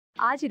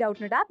आज ही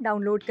Doubtnut app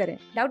download करें।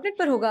 Doubtnut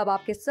पर होगा अब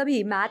आपके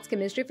सभी मैथ्स,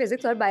 केमिस्ट्री,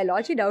 फिजिक्स और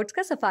बायोलॉजी डाउट्स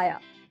का सफाया।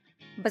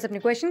 बस अपने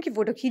क्वेश्चन की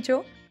फोटो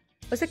खींचो,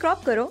 उसे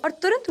क्रॉप करो और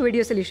तुरंत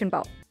वीडियो सोल्यूशन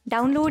पाओ।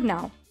 Download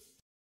now.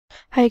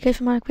 Hi guys,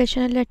 हमारा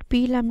क्वेश्चन है late p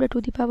lambda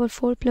to the power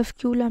 4 plus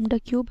q lambda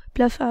cube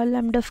plus r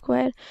lambda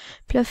square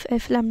plus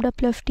f lambda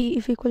plus t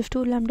is equals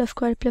to lambda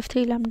square plus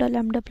 3 lambda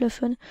lambda plus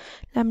 1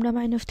 lambda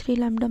minus 3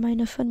 lambda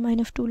minus 1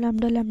 minus 2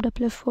 lambda lambda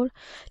plus 4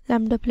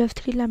 lambda plus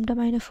 3 lambda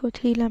minus 4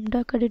 3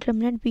 lambda का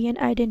determinant be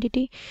an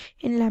identity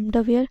in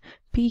lambda where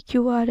p q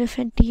r f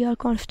and t are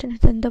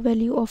constant then the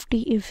value of t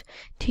is।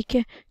 ठीक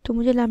है, तो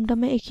मुझे lambda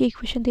में एक ही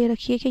equation दे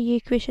रखी है कि ये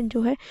इक्वेशन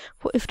जो है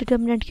वो इफ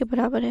डिटर्मिनेंट के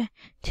बराबर है।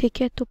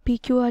 ठीक है, तो P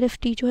Q R F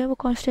T जो है वो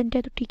कांस्टेंट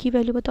है, तो टी की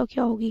वैल्यू बताओ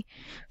क्या होगी।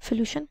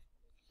 सोल्यूशन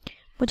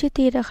मुझे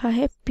दे रखा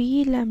है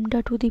P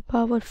lambda two the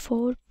power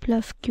 4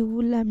 plus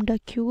Q lambda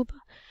cube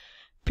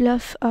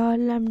plus R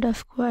lambda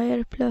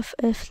square plus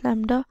S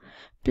lambda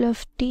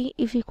plus T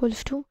is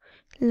equals to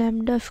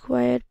lambda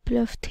square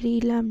plus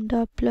 3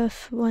 lambda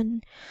plus 1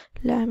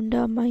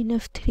 lambda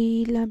minus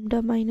 3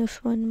 lambda minus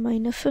 1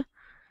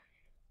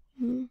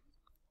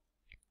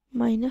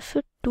 minus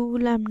 2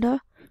 lambda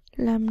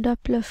lambda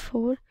plus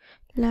 4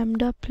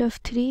 lambda plus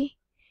 3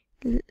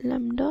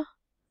 lambda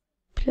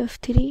plus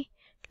 3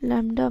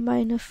 lambda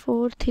minus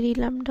 4 3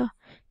 lambda.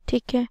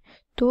 ठीक है,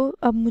 तो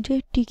अब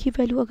मुझे T की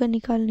value अगर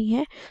निकालनी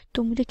है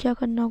तो मुझे क्या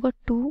करना होगा,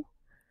 टू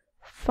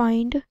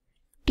फाइंड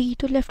टी।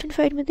 तो लेफ्ट हैंड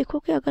साइड में देखो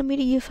कि अगर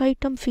मेरी ये सारी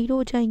टर्म ज़ीरो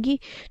हो जाएंगी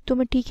तो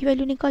मैं टी की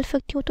वैल्यू निकाल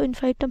सकती हूँ। तो इन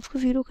सारी टर्म्स को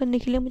ज़ीरो करने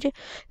के लिए मुझे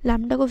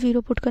लैम्डा को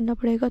ज़ीरो पुट करना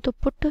पड़ेगा। तो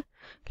put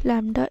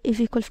lambda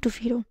is equals to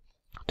zero,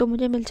 तो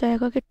मुझे मिल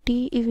जाएगा कि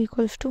टी इज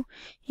इक्वल्स टू,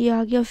 ये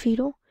आ गया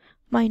 0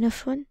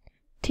 माइनस 1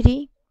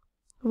 3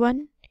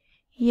 1,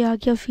 ये आ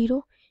गया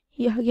 0,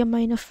 ये आ गया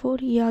माइनस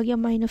 4, ये आ गया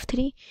माइनस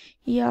 3,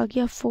 ये आ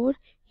गया 4,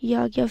 ये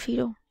आ गया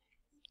 0।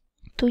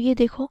 तो ये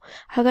देखो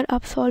अगर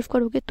आप सॉल्व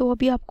करोगे तो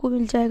अभी आपको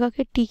मिल जाएगा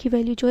कि टी की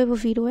वैल्यू जो है वो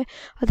 0 है।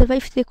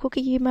 अदरवाइज देखो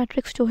कि ये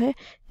मैट्रिक्स जो है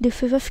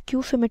this is a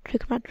skew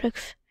symmetric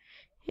matrix,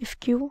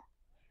 skew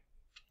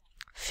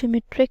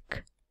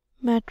symmetric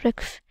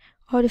matrix,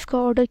 और इसका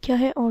ऑर्डर क्या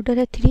है, ऑर्डर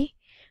है 3।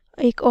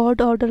 एक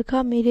ऑड ऑर्डर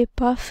का मेरे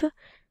पास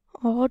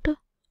ऑड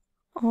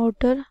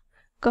ऑर्डर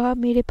का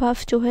मेरे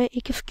पास जो है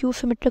एक स्क्यू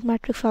सिमेट्रिक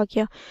मैट्रिक्स आ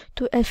गया।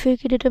 तो एफ ए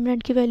की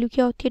डिटर्मिनेंट की वैल्यू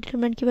क्या होती है,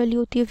 डिटर्मिनेंट की वैल्यू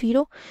होती है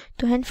 0,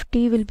 तो hence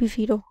T will be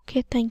 0।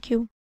 Okay, thank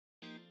you.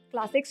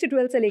 Class 6 से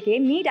 12 से लेके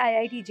नीट,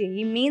 IIT,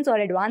 जेई मेंस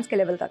और एडवांस के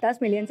लेवल तक 10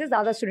 मिलियन से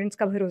ज्यादा स्टूडेंट्स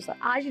का भरोसा।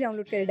 आज ही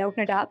डाउनलोड करें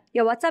डाउटनेट ऐप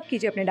या व्हाट्सएप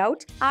कीजिए अपने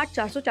डाउट्स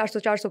 8400 400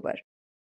 400 पर।